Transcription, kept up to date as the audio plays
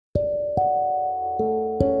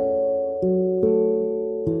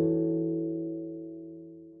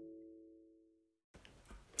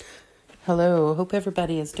Hello, hope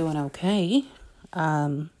everybody is doing okay.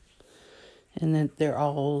 And that they're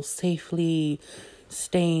all safely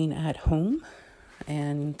staying at home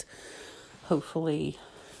and hopefully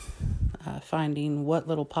finding what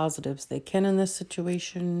little positives they can in this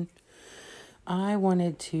situation. I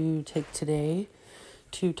wanted to take today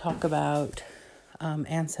to talk about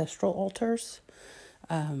ancestral altars.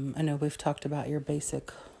 I know we've talked about your basic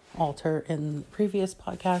altar in previous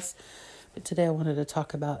podcasts, but today I wanted to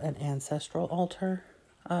talk about an ancestral altar.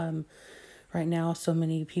 Right now, so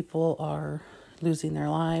many people are losing their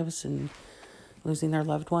lives and losing their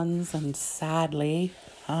loved ones, and sadly,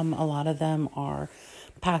 a lot of them are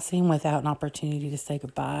passing without an opportunity to say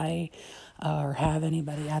goodbye or have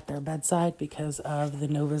anybody at their bedside because of the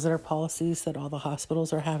no visitor policies that all the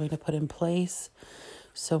hospitals are having to put in place.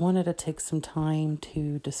 So I wanted to take some time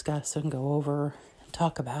to discuss and go over and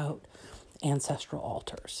talk about ancestral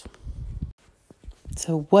altars.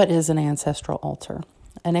 So what is an ancestral altar?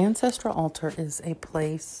 An ancestral altar is a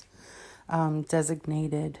place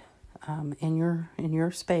designated in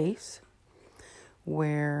your space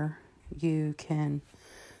where you can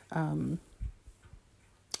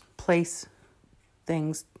place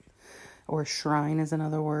things, or shrine is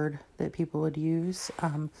another word that people would use.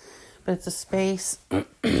 But it's a space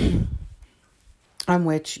on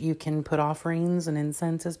which you can put offerings and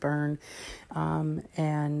incense is burned.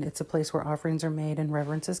 And it's a place where offerings are made and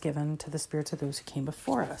reverence is given to the spirits of those who came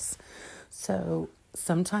before us. So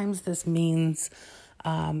sometimes this means,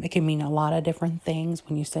 it can mean a lot of different things.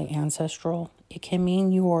 When you say ancestral, it can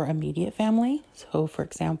mean your immediate family. So for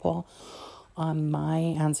example, on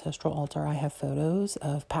my ancestral altar, I have photos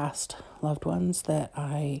of past loved ones that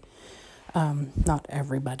I, not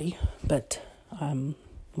everybody, but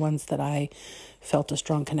ones that I felt a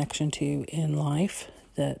strong connection to in life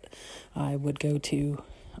that I would go to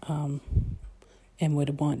and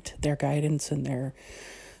would want their guidance and their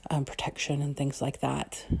protection and things like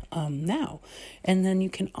that now. And then you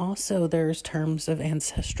can also, there's terms of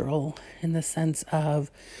ancestral in the sense of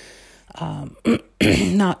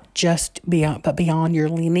not just beyond, but beyond your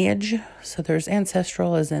lineage. So there's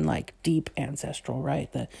ancestral as in like deep ancestral, right?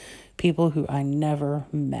 The people who I never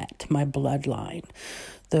met, my bloodline.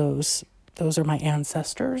 Those are my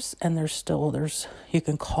ancestors, and there's you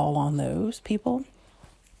can call on those people.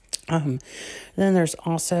 Then there's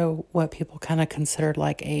also what people kind of considered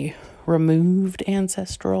like a removed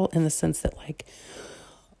ancestral, in the sense that like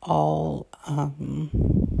all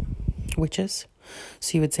witches.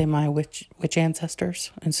 So you would say my witch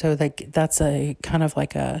ancestors, and so that's a kind of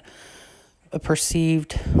like a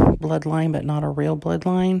perceived bloodline, but not a real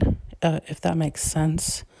bloodline, if that makes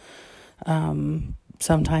sense.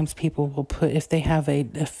 Sometimes people will put, if they have a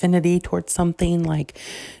affinity towards something, like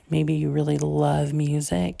maybe you really love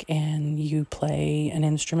music and you play an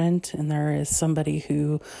instrument, and there is somebody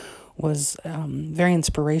who was very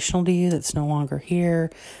inspirational to you that's no longer here,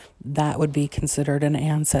 that would be considered an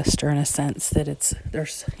ancestor, in a sense that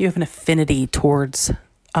you have an affinity towards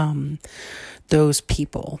those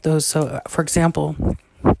people. So for example,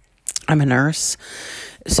 I'm a nurse,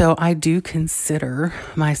 so I do consider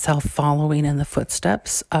myself following in the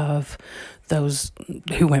footsteps of those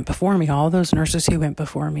who went before me, all those nurses who went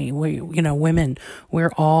before me. Women,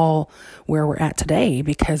 we're all where we're at today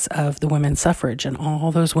because of the women's suffrage and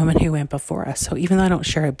all those women who went before us. So even though I don't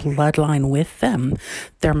share a bloodline with them,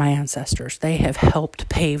 they're my ancestors. They have helped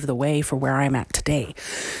pave the way for where I'm at today.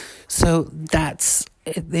 So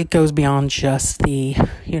it goes beyond just the,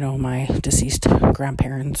 my deceased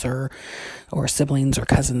grandparents or siblings or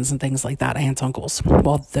cousins and things like that, aunts, uncles.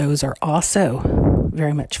 Well, those are also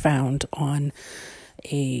very much found on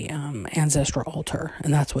a ancestral altar,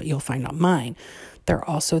 and that's what you'll find on mine. There are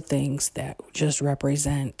also things that just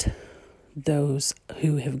represent those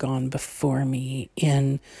who have gone before me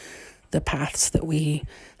in the paths that we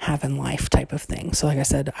have in life, type of thing. So like I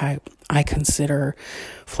said, I consider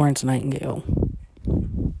Florence Nightingale.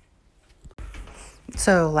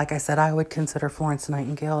 So like I said, I would consider Florence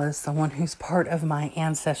Nightingale as someone who's part of my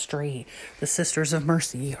ancestry. The Sisters of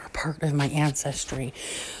Mercy are part of my ancestry.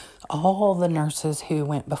 All the nurses who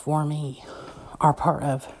went before me are part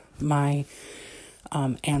of my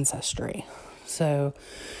ancestry. So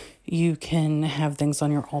you can have things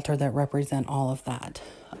on your altar that represent all of that.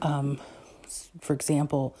 For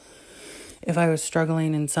example, if I was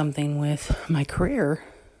struggling in something with my career,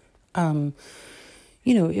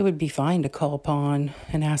 it would be fine to call upon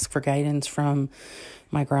and ask for guidance from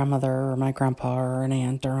my grandmother or my grandpa or an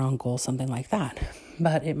aunt or uncle, something like that.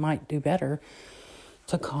 But it might do better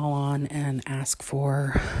to call on and ask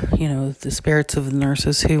for, the spirits of the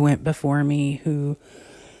nurses who went before me, who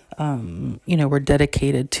were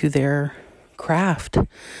dedicated to their craft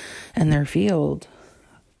and their field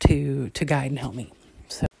to guide and help me.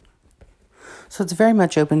 So it's very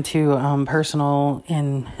much open to personal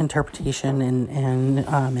interpretation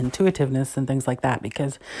and intuitiveness and things like that,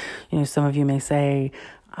 because, some of you may say,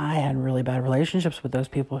 I had really bad relationships with those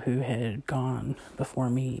people who had gone before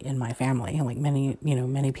me in my family. Like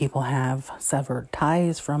many people have severed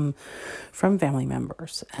ties from family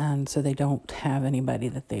members. And so they don't have anybody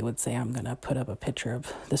that they would say, I'm going to put up a picture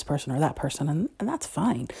of this person or that person. And that's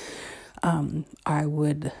fine. I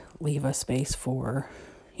would leave a space for,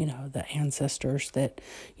 the ancestors that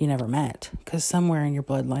you never met. Because somewhere in your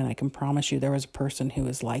bloodline, I can promise you there was a person who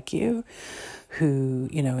was like you, who,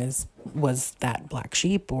 was that black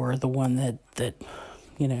sheep, or the one that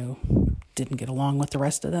didn't get along with the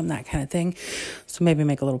rest of them, that kind of thing. So maybe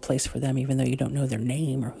make a little place for them, even though you don't know their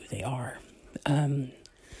name or who they are.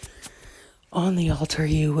 On the altar,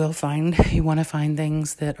 you want to find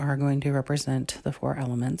things that are going to represent the 4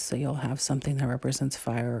 elements. So you'll have something that represents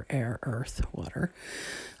fire, air, earth, water.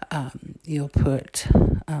 You'll put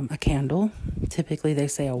a candle. Typically, they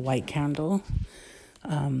say a white candle.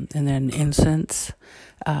 And then incense.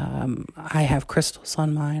 I have crystals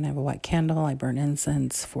on mine. I have a white candle. I burn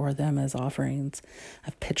incense for them as offerings. I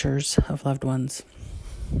have pictures of loved ones.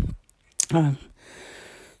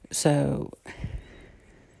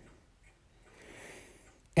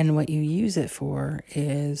 And what you use it for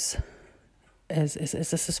is a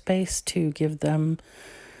space to give them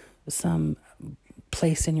some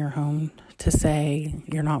place in your home to say,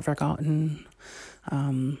 you're not forgotten.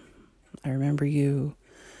 I remember you.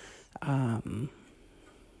 And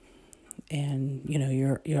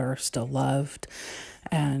you're still loved,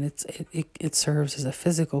 and it serves as a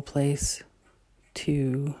physical place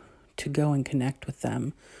to go and connect with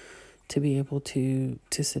them, to be able to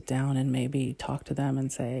sit down and maybe talk to them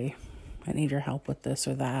and say, I need your help with this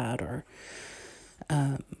or that. Or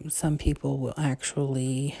some people will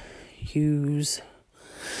actually use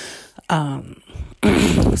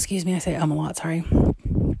excuse me, I say a lot, sorry.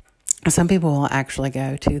 Some people will actually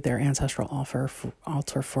go to their ancestral altar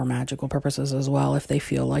for magical purposes as well, if they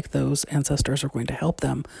feel like those ancestors are going to help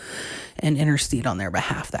them and intercede on their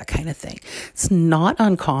behalf, that kind of thing. It's not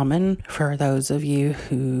uncommon for those of you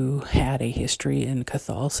who had a history in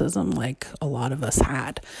Catholicism, like a lot of us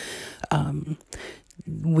had.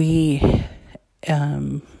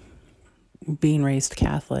 Being raised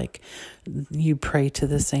Catholic, you pray to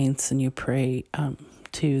the saints, and you pray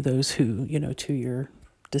to those who, to your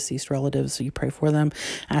deceased relatives. So you pray for them,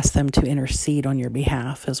 ask them to intercede on your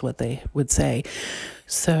behalf, is what they would say.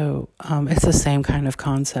 So it's the same kind of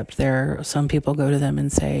concept there. Some people go to them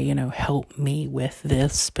and say, help me with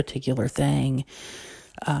this particular thing,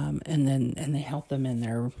 and they help them in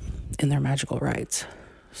their magical rites.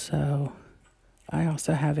 So I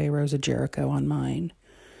also have a Rose of Jericho on mine,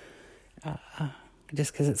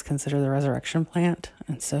 just because it's considered the resurrection plant.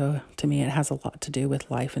 And so to me, it has a lot to do with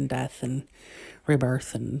life and death and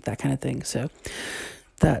rebirth and that kind of thing. So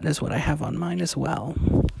that is what I have on mine as well.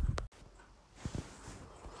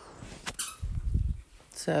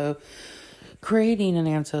 So creating an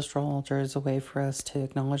ancestral altar is a way for us to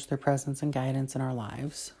acknowledge their presence and guidance in our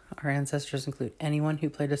lives. Our ancestors include anyone who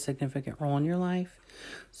played a significant role in your life.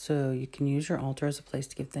 So you can use your altar as a place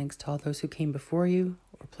to give thanks to all those who came before you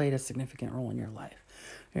or played a significant role in your life.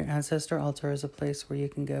 Your ancestor altar is a place where you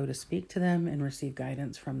can go to speak to them and receive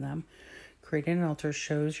guidance from them. Creating an altar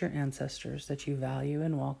shows your ancestors that you value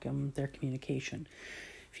and welcome their communication.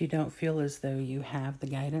 If you don't feel as though you have the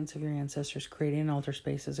guidance of your ancestors, creating an altar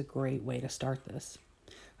space is a great way to start this.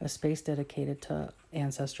 A space dedicated to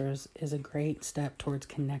ancestors is a great step towards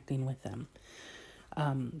connecting with them.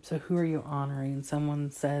 So who are you honoring?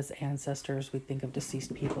 Someone says ancestors, we think of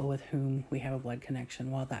deceased people with whom we have a blood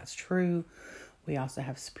connection. While that's true, we also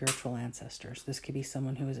have spiritual ancestors. This could be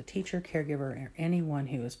someone who is a teacher, caregiver, or anyone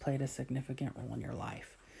who has played a significant role in your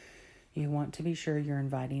life. You want to be sure you're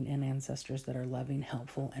inviting in ancestors that are loving,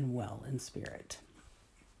 helpful, and well in spirit.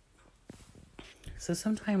 So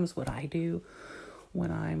sometimes what I do when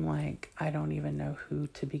I'm like, I don't even know who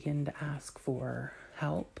to begin to ask for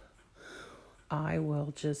help, I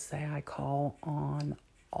will just say I call on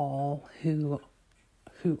all who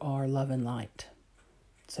are love and light.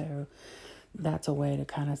 So that's a way to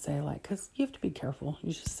kind of say, like, because you have to be careful.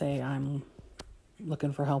 You just say, I'm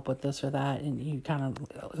looking for help with this or that, and you kind of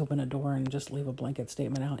open a door and just leave a blanket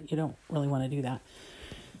statement out. You don't really want to do that.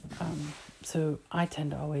 So I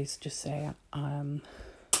tend to always just say,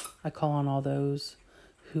 I call on all those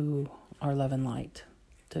who are love and light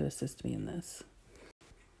to assist me in this.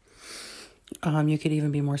 You could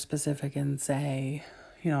even be more specific and say,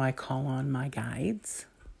 I call on my guides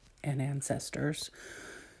and ancestors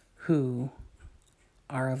who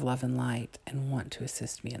are of love and light and want to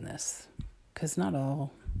assist me in this. Because not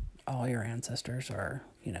all your ancestors are,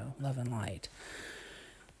 love and light.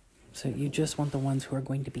 So you just want the ones who are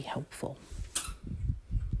going to be helpful.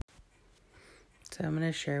 So I'm going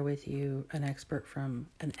to share with you an excerpt from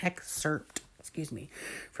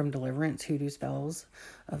Deliverance Hoodoo Spells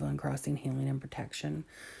of Uncrossing Healing and Protection.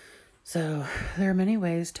 So there are many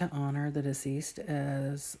ways to honor the deceased,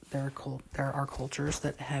 as there are cultures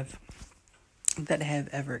that have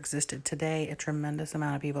ever existed. Today, a tremendous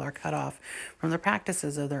amount of people are cut off from the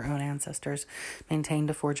practices of their own ancestors, maintained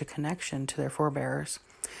to forge a connection to their forebears.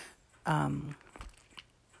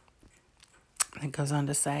 It goes on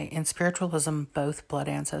to say, in spiritualism, both blood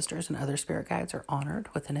ancestors and other spirit guides are honored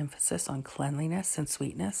with an emphasis on cleanliness and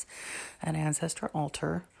sweetness. An ancestral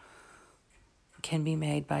altar can be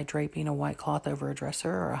made by draping a white cloth over a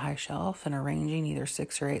dresser or a high shelf and arranging either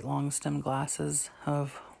 6 or 8 long stem glasses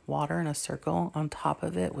of water in a circle on top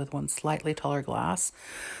of it, with one slightly taller glass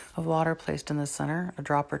of water placed in the center. A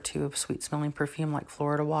drop or two of sweet-smelling perfume like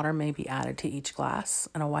Florida water may be added to each glass,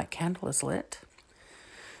 and a white candle is lit.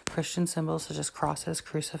 Christian symbols such as crosses,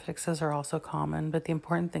 crucifixes are also common, but the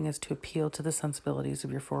important thing is to appeal to the sensibilities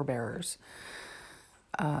of your forebearers.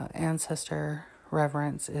 Ancestor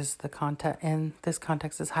reverence is in this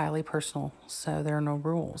context is highly personal, so there are no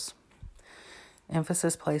rules.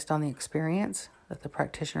 Emphasis placed on the experience that the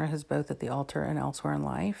practitioner has both at the altar and elsewhere in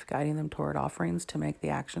life, guiding them toward offerings to make the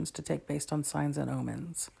actions to take based on signs and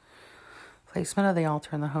omens. Placement of the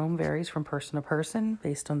altar in the home varies from person to person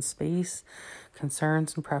based on space,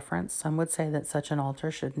 concerns, and preference. Some would say that such an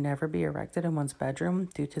altar should never be erected in one's bedroom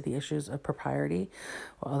due to the issues of propriety,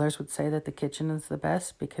 while others would say that the kitchen is the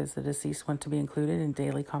best because the deceased want to be included in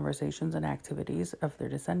daily conversations and activities of their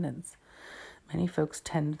descendants. Many folks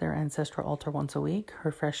tend their ancestral altar once a week,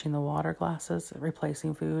 refreshing the water glasses,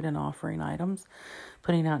 replacing food and offering items,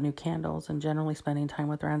 putting out new candles, and generally spending time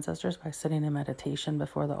with their ancestors by sitting in meditation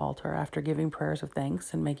before the altar after giving prayers of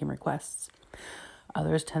thanks and making requests.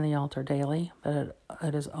 Others tend the altar daily, but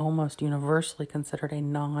it is almost universally considered a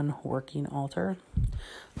non-working altar.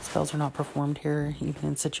 Spells are not performed here, even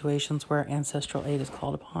in situations where ancestral aid is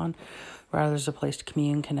called upon. Rather, there's a place to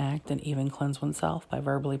commune, connect, and even cleanse oneself by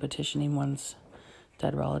verbally petitioning one's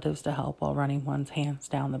dead relatives to help while running one's hands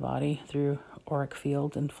down the body through auric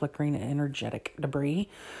fields and flickering energetic debris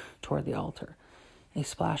toward the altar. A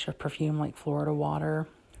splash of perfume like Florida water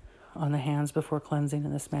on the hands before cleansing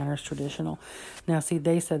in this manner is traditional. Now, see,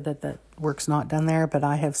 they said that work's not done there, but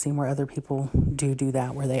I have seen where other people do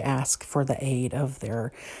that, where they ask for the aid of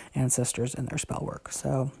their ancestors in their spell work.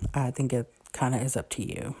 So I think it kind of is up to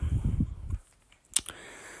you.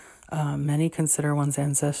 Many consider one's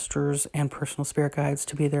ancestors and personal spirit guides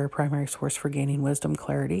to be their primary source for gaining wisdom,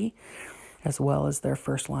 clarity, as well as their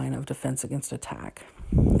first line of defense against attack.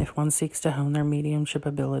 If one seeks to hone their mediumship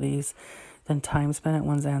abilities, then time spent at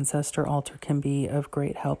one's ancestor altar can be of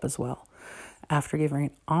great help as well. After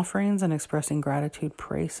giving offerings and expressing gratitude,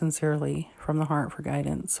 pray sincerely from the heart for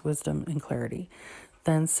guidance, wisdom, and clarity.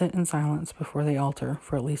 Then sit in silence before the altar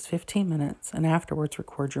for at least 15 minutes and afterwards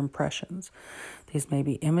record your impressions. These may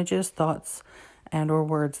be images, thoughts, and or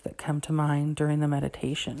words that come to mind during the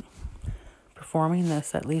meditation. Performing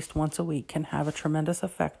this at least once a week can have a tremendous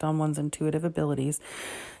effect on one's intuitive abilities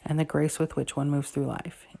and the grace with which one moves through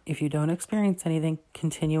life. If you don't experience anything,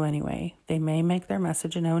 continue anyway. They may make their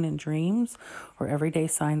message known in dreams or everyday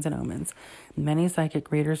signs and omens. Many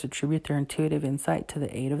psychic readers attribute their intuitive insight to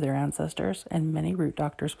the aid of their ancestors, and many root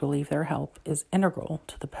doctors believe their help is integral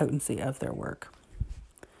to the potency of their work.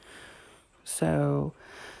 So,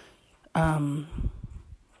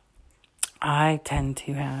 I tend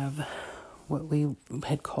to have what we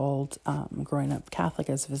had called growing up Catholic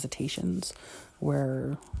as visitations,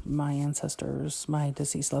 where my ancestors, my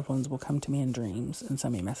deceased loved ones, will come to me in dreams and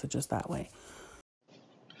send me messages that way.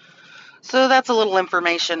 So that's a little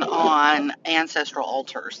information on ancestral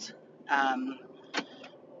altars.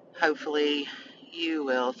 Hopefully you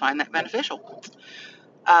will find that beneficial.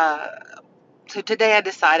 So today I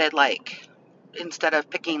decided, instead of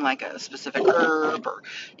picking a specific herb or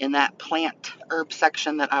in that plant herb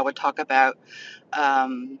section that I would talk about,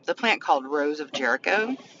 the plant called Rose of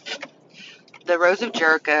Jericho. The Rose of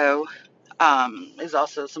Jericho is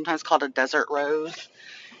also sometimes called a desert rose,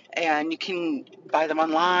 and you can buy them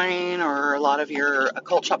online, or a lot of your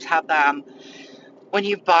occult shops have them. When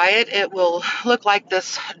you buy it, it will look like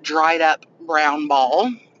this dried up brown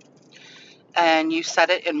ball, and you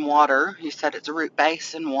set it in water. You set its root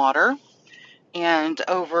base in water, And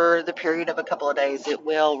over the period of a couple of days, it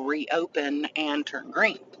will reopen and turn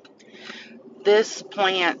green. This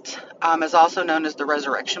plant is also known as the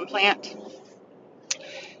resurrection plant.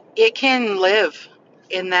 It can live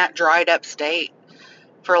in that dried up state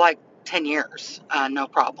for like 10 years, no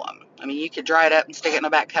problem. I mean, you could dry it up and stick it in a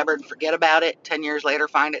back cupboard and forget about it. 10 years later,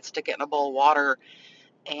 find it, stick it in a bowl of water,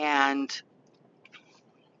 and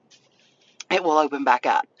it will open back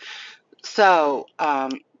up. So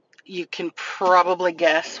you can probably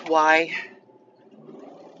guess why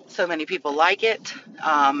so many people like it,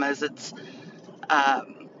 as it's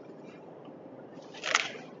um,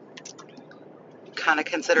 kind of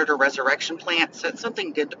considered a resurrection plant. So it's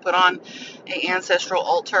something good to put on an ancestral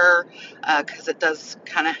altar, because it does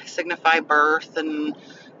kind of signify birth and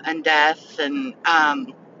death. And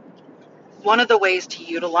one of the ways to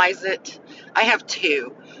utilize it, I have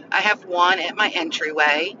two. I have one at my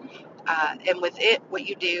entryway, and with it, what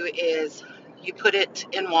you do is you put it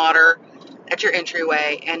in water at your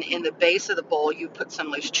entryway, and in the base of the bowl, you put some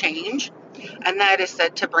loose change, and that is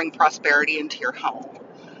said to bring prosperity into your home.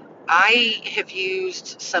 I have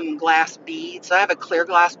used some glass beads. So I have a clear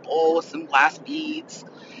glass bowl with some glass beads,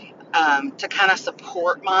 to kind of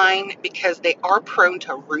support mine, because they are prone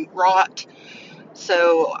to root rot.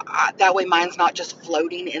 So that way mine's not just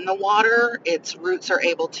floating in the water. Its roots are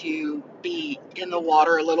able to be in the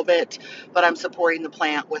water a little bit, but I'm supporting the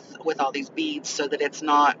plant with all these beads so that it's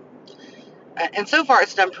not. And so far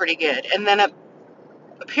it's done pretty good. And then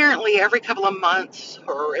apparently every couple of months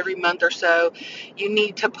or every month or so, you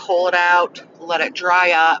need to pull it out, let it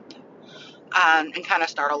dry up, and kind of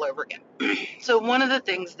start all over again. So one of the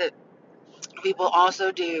things that people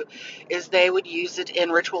also do is they would use it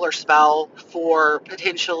in ritual or spell for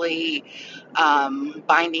potentially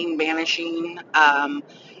binding, banishing.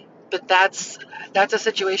 But that's a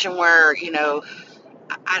situation where,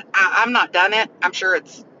 I'm not done it. I'm sure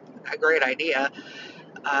it's a great idea,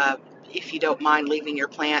 uh, if you don't mind leaving your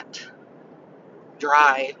plant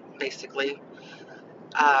dry, basically.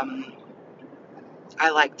 Um,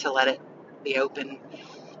 I like to let it be open.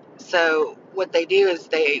 So what they do is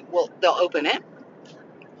they'll open it,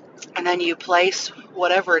 and then you place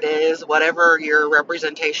whatever it is, whatever your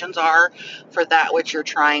representations are for that which you're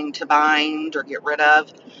trying to bind or get rid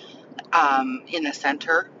of, in the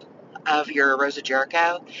center of your Rose of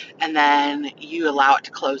Jericho, and then you allow it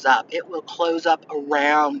to close up. It will close up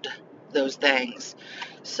around those things,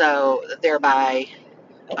 so thereby,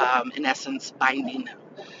 in essence, binding them.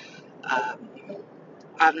 Um,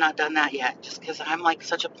 I've not done that yet, just because I'm like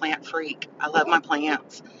such a plant freak. I love my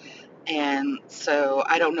plants. And so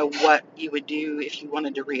I don't know what you would do if you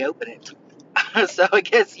wanted to reopen it. So I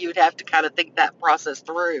guess you'd have to kind of think that process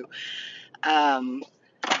through. Because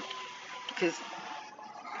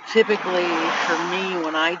typically for me,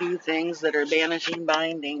 when I do things that are banishing,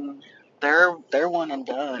 binding, they're one and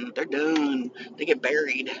done. They're done. They get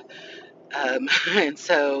buried. And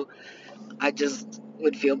so I just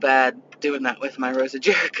would feel bad doing that with my Rose of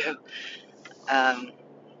Jericho. Um,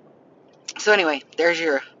 So anyway, there's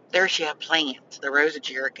your plant, the Rose of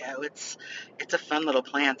Jericho. It's a fun little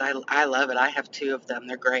plant. I love it. I have two of them.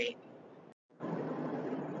 They're great.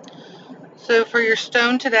 So for your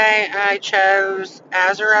stone today, I chose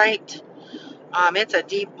azurite. It's a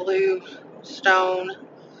deep blue stone.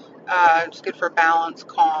 It's good for balance,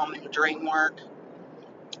 calm, and dream work.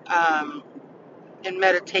 Um, in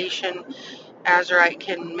meditation, azurite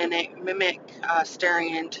can mimic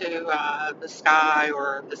staring into the sky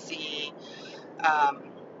or the sea. Um,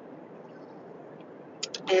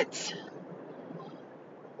 it's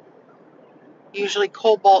usually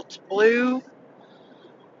cobalt blue.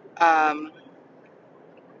 Um,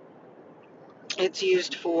 it's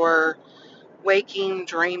used for waking,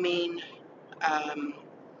 dreaming, um,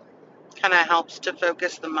 kind of helps to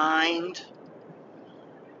focus the mind.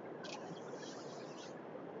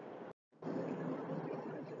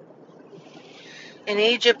 In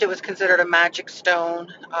Egypt, it was considered a magic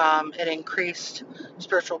stone. It increased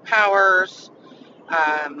spiritual powers.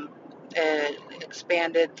 It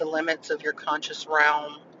expanded the limits of your conscious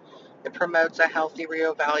realm. It promotes a healthy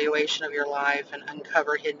reevaluation of your life and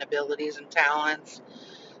uncover hidden abilities and talents.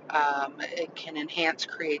 It can enhance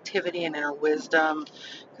creativity and inner wisdom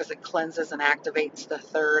because it cleanses and activates the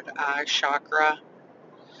third eye chakra.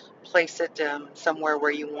 Place it somewhere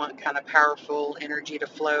where you want kind of powerful energy to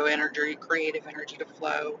flow, creative energy to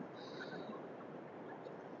flow.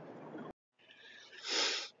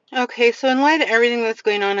 Okay, so in light of everything that's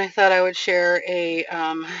going on, I thought I would share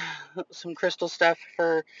some crystal stuff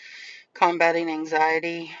for combating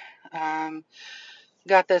anxiety. Um,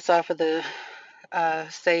 got this off of the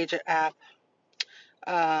Sage app.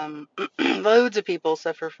 Loads of people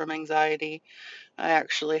suffer from anxiety. I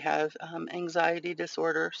actually have anxiety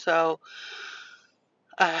disorder, so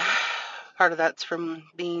uh, part of that's from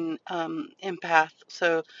being empath.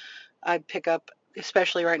 So I pick up,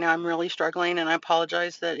 especially right now, I'm really struggling, and I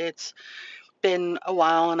apologize that it's been a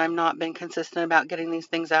while and I'm not been consistent about getting these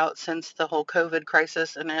things out since the whole COVID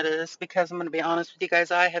crisis. And it is because I'm going to be honest with you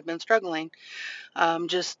guys, I have been struggling.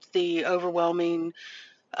 Just the overwhelming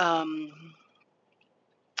um,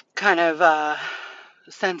 kind of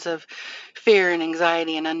sense of fear and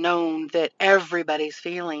anxiety and unknown that everybody's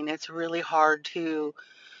feeling. It's really hard to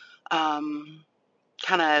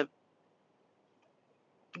kind of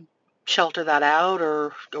shelter that out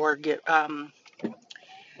or get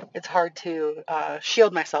it's hard to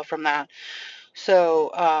shield myself from that.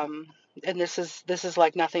 So and this is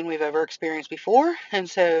like nothing we've ever experienced before, and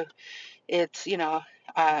so it's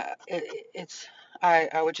it's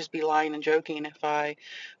I would just be lying and joking if I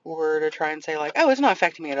were to try and say like, oh, it's not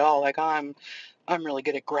affecting me at all, like I'm really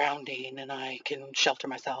good at grounding and I can shelter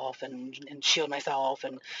myself and shield myself.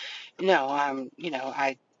 And no,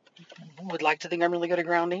 I would like to think I'm really good at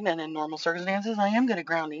grounding, and in normal circumstances I am good at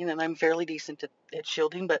grounding and I'm fairly decent at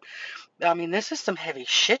shielding. But I mean, this is some heavy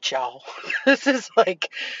shit, y'all. This is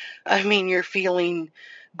like, I mean, you're feeling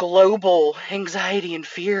global anxiety and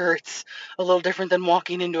fear. It's a little different than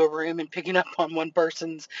walking into a room and picking up on one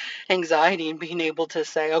person's anxiety and being able to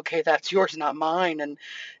say, okay, that's yours, not mine,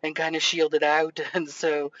 and kind of shield it out. And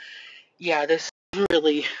so, yeah, this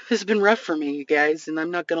has been rough for me, you guys, and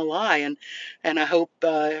I'm not gonna lie. And I hope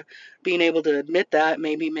being able to admit that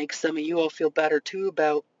maybe makes some of you all feel better too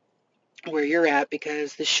about where you're at,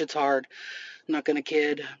 because this shit's hard. I'm not gonna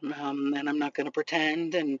kid, and I'm not gonna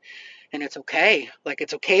pretend, and it's okay. Like,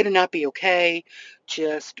 it's okay to not be okay.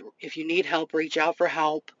 Just, if you need help, reach out for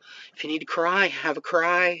help. If you need to cry, have a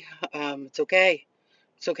cry. It's okay.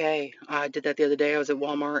 It's okay. I did that the other day. I was at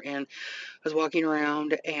Walmart and I was walking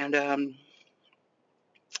around, and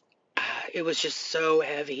it was just so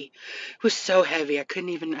heavy. It was so heavy. I couldn't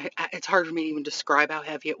even. It's hard for me to even describe how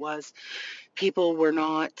heavy it was. People were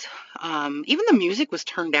not, even the music was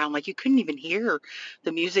turned down, like you couldn't even hear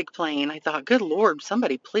the music playing. I thought, good Lord,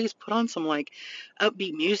 somebody please put on some like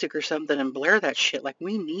upbeat music or something and blare that shit. Like,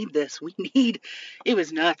 we need this. We need, it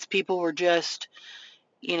was nuts. People were just,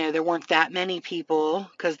 there weren't that many people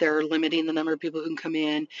because they're limiting the number of people who can come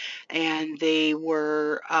in. And they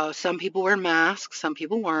were, some people wear masks, some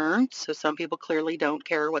people weren't. So some people clearly don't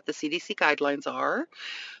care what the CDC guidelines are.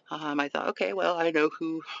 I thought, okay, well, I know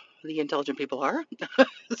who the intelligent people are.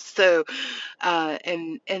 So,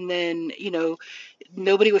 and then,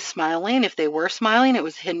 nobody was smiling. If they were smiling, it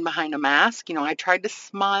was hidden behind a mask. I tried to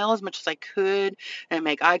smile as much as I could and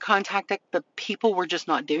make eye contact, but people were just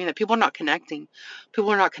not doing that. People are not connecting.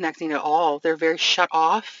 People are not connecting at all. They're very shut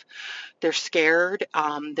off. They're scared.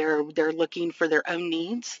 They're looking for their own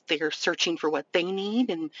needs. They're searching for what they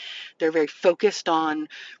need, and they're very focused on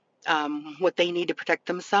what they need to protect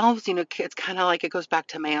themselves. It's kind of like, it goes back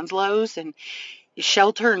to Maslow's, and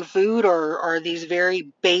shelter and food are these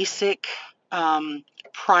very basic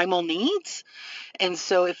primal needs. And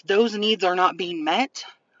so if those needs are not being met,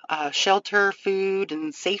 shelter, food,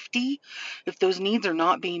 and safety, if those needs are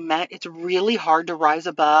not being met, it's really hard to rise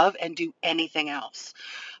above and do anything else.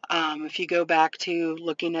 If you go back to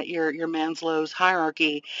looking at your Maslow's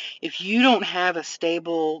hierarchy, if you don't have a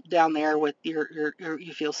stable down there with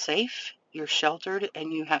you feel safe, you're sheltered,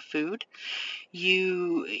 and you have food,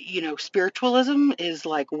 spiritualism is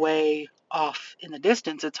like way off in the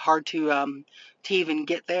distance. It's hard to even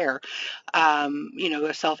get there. A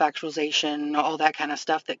self-actualization, all that kind of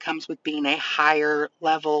stuff that comes with being a higher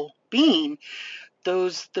level being.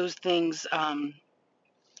 Those things,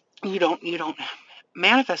 you don't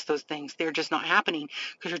manifest those things. They're just not happening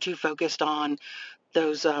because you're too focused on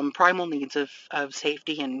those primal needs of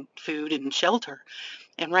safety and food and shelter.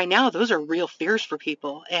 And right now, those are real fears for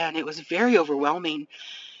people. And it was very overwhelming.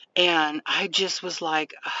 And I just was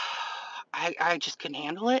like, I just couldn't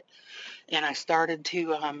handle it. And I started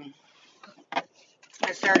to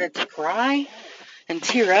cry and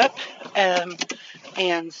tear up.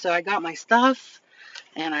 And so I got my stuff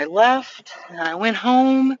and I left and I went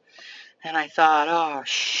home. And I thought, oh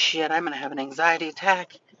shit, I'm gonna have an anxiety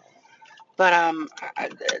attack. But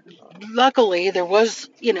luckily there was,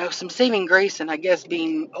 some saving grace, and I guess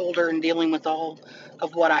being older and dealing with all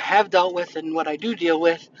of what I have dealt with and what I do deal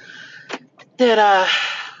with, that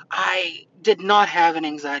I did not have an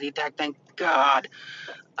anxiety attack. Thank God.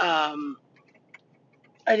 Um,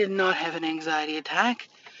 I did not have an anxiety attack.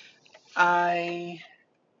 I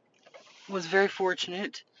was very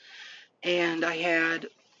fortunate, and I had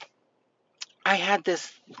I had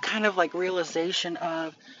this kind of like realization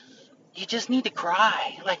of you just need to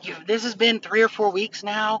cry. Like this has been 3 or 4 weeks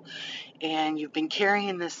now, and you've been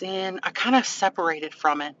carrying this in. I kind of separated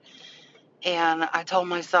from it, and I told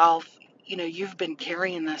myself, you've been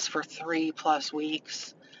carrying this for 3+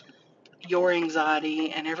 weeks. Your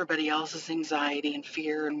anxiety and everybody else's anxiety and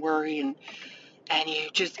fear and worry, and you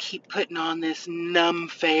just keep putting on this numb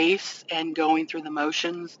face and going through the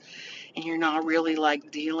motions, and you're not really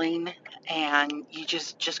like dealing, and you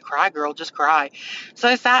just cry, girl, just cry. So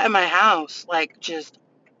I sat in my house like just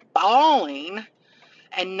bawling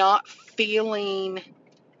and not feeling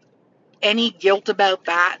any guilt about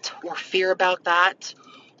that or fear about that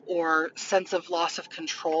or sense of loss of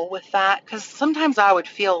control with that, because sometimes I would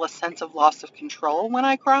feel a sense of loss of control when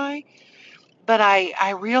I cry. But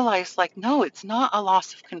I realized, like, no, it's not a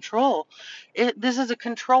loss of control. This is a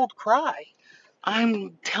controlled cry.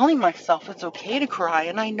 I'm telling myself it's okay to cry,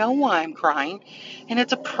 and I know why I'm crying, and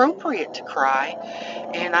it's appropriate to cry.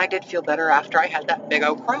 And I did feel better after I had that big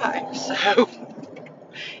old cry. So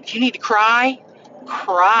if you need to cry,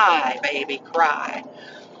 cry, baby, cry.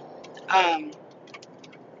 Um,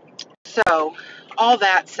 so all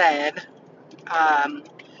that said, um,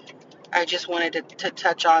 I just wanted to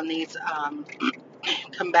touch on these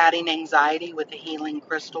combating anxiety with the healing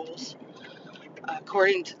crystals.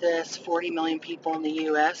 According to this, 40 million people in the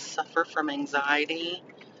U.S. suffer from anxiety.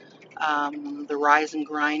 The rise and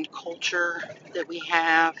grind culture that we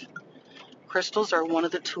have, crystals are one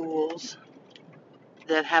of the tools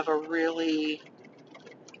that have a really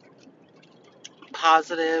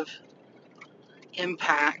positive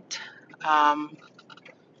impact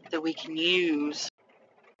that we can use.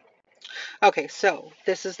 Okay, so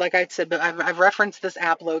this is like I said, but I've referenced this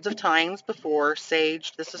app loads of times before.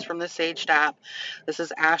 Sage, this is from the Sage app. This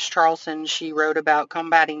is Ash Charlson. She wrote about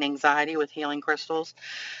combating anxiety with healing crystals.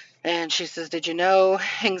 And she says, did you know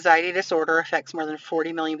anxiety disorder affects more than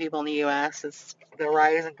 40 million people in the U.S.? It's the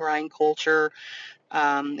rise and grind culture.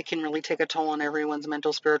 It can really take a toll on everyone's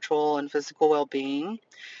mental, spiritual, and physical well-being.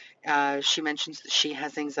 She mentions that she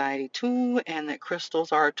has anxiety too, and that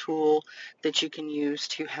crystals are a tool that you can use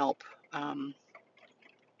to help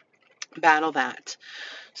battle that.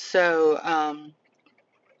 So,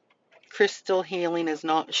 crystal healing is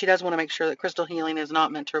not, she does want to make sure that crystal healing is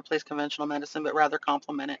not meant to replace conventional medicine, but rather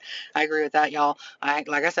complement it. I agree with that, y'all.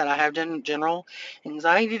 Like I said, I have general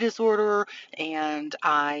anxiety disorder, and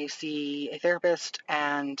I see a therapist,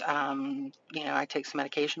 and, I take some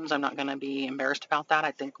medications. I'm not going to be embarrassed about that.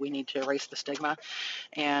 I think we need to erase the stigma.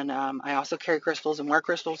 And I also carry crystals and wear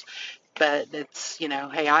crystals, but it's,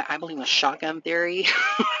 hey, I believe in the shotgun theory.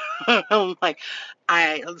 Like,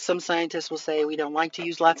 some scientists will say we don't like to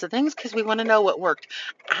use lots of things because we want to know what worked.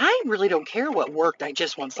 I really don't care what worked. I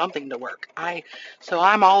just want something to work. So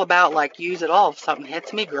I'm all about like use it all. If something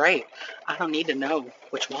hits me, great. I don't need to know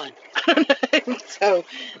which one. So,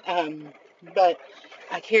 um, but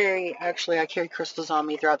I carry crystals on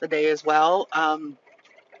me throughout the day as well,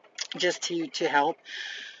 just to help,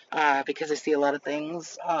 because I see a lot of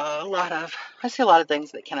things, I see a lot of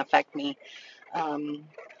things that can affect me. Um,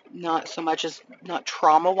 Not so much as not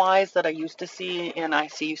trauma wise that I used to see in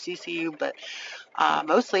ICU, CCU, but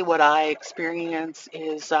mostly what I experience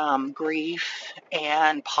is grief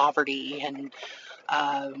and poverty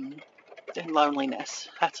um, and loneliness.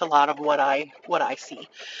 That's a lot of what I see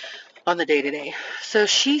on the day to day. So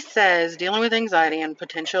she says, dealing with anxiety and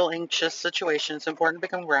potential anxious situations, it's important to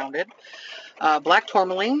become grounded. Black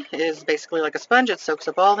tourmaline is basically like a sponge. It soaks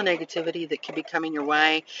up all the negativity that could be coming your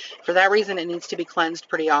way. For that reason, it needs to be cleansed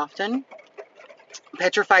pretty often.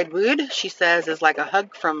 Petrified wood, she says, is like a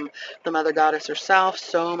hug from the mother goddess herself.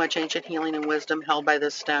 So much ancient healing and wisdom held by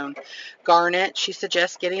this stone. Garnet, she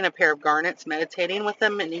suggests getting a pair of garnets, meditating with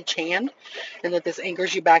them in each hand, and that this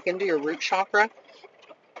anchors you back into your root chakra.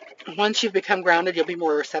 Once you've become grounded, you'll be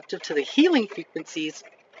more receptive to the healing frequencies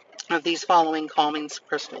of these following calming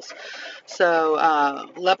crystals. So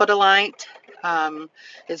lepidolite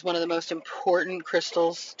is one of the most important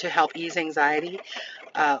crystals to help ease anxiety.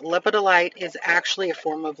 Lepidolite is actually a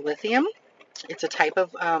form of lithium. It's a type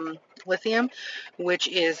of lithium, which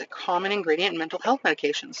is a common ingredient in mental health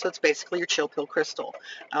medications. So it's basically your chill pill crystal.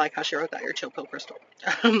 I like how she wrote that, your chill pill crystal.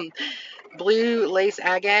 Blue lace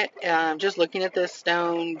agate, just looking at this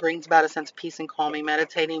stone brings about a sense of peace and calming.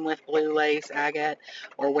 Meditating with blue lace agate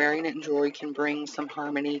or wearing it in jewelry can bring some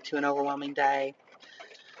harmony to an overwhelming day.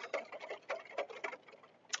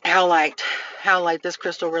 Howlite. Howlite, this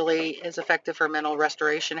crystal really is effective for mental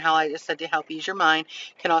restoration. Howlite is said to help ease your mind,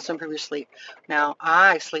 can also improve your sleep. Now,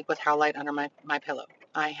 I sleep with howlite under my pillow.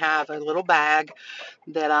 I have a little bag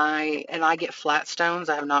that I get flat stones.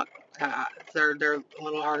 I have not They're a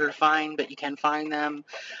little harder to find, but you can find them.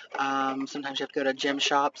 Sometimes you have to go to gem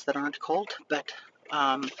shops that aren't cult, but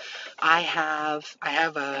um, I have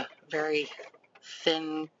a very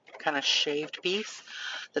thin kind of shaved piece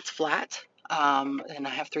that's flat. And I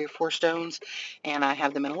have 3 or 4 stones, and I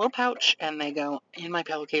have them in a little pouch, and they go in my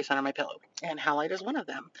pillowcase under my pillow. And halite is one of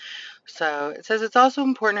them. So it says it's also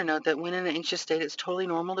important to note that when in an anxious state, it's totally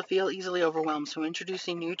normal to feel easily overwhelmed. So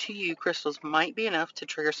introducing new to you crystals might be enough to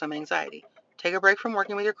trigger some anxiety. Take a break from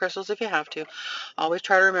working with your crystals if you have to. Always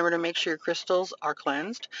try to remember to make sure your crystals are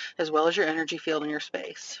cleansed, as well as your energy field in your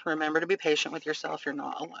space. Remember to be patient with yourself. You're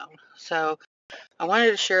not alone. So I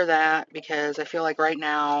wanted to share that because I feel like right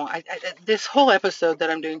now, this whole episode that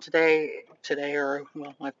I'm doing today, or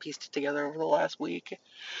well, I've pieced it together over the last week,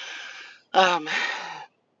 um,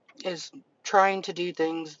 is trying to do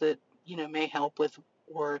things that may help with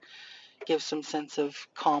or give some sense of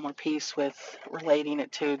calm or peace with relating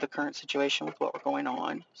it to the current situation with what we're going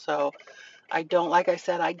on. So I don't, like I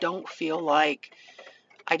said, I don't feel like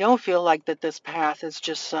that this path is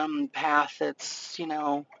just some path that's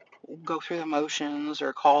go through the motions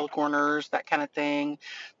or call corners, that kind of thing,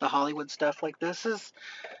 the Hollywood stuff. Like there's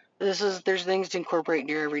things to incorporate in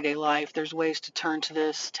your everyday life. There's ways to turn to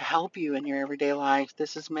this to help you in your everyday life.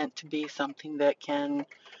 This is meant to be something that can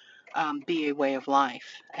be a way of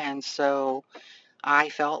life. And so I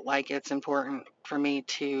felt like it's important for me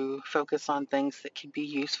to focus on things that could be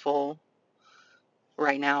useful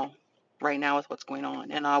right now, right now with what's going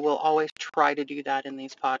on. And I will always try to do that in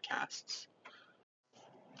these podcasts.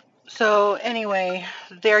 So anyway,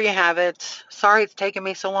 there you have it. Sorry it's taken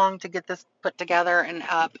me so long to get this put together and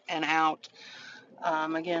up and out.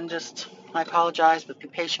 Again, just I apologize, but be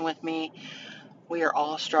patient with me. We are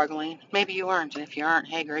all struggling. Maybe you aren't, and if you aren't,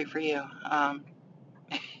 hey, great for you.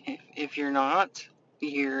 If you're not,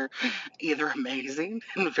 you're either amazing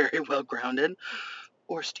and very well grounded,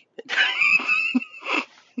 or stupid.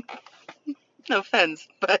 No offense,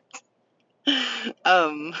 but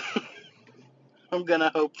um, I'm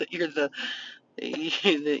gonna hope that you're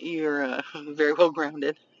very well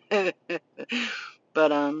grounded.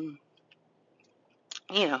 But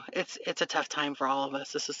it's a tough time for all of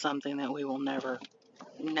us. This is something that we will never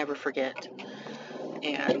forget.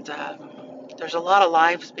 And there's a lot of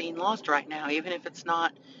lives being lost right now, even if it's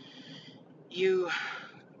not you,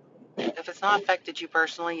 if it's not affected you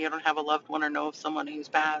personally, you don't have a loved one or know of someone who's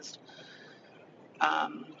passed.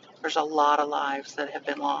 Um, there's a lot of lives that have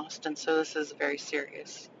been lost, and so this is very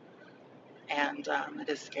serious, and it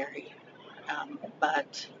is scary.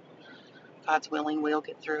 But God's willing, we'll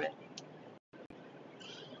get through it.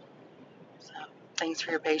 So thanks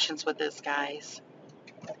for your patience with this, guys.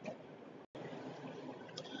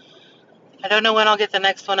 I don't know when I'll get the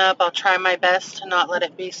next one up. I'll try my best to not let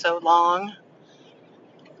it be so long.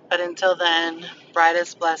 But until then,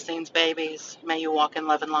 brightest blessings, babies. May you walk in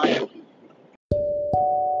love and light.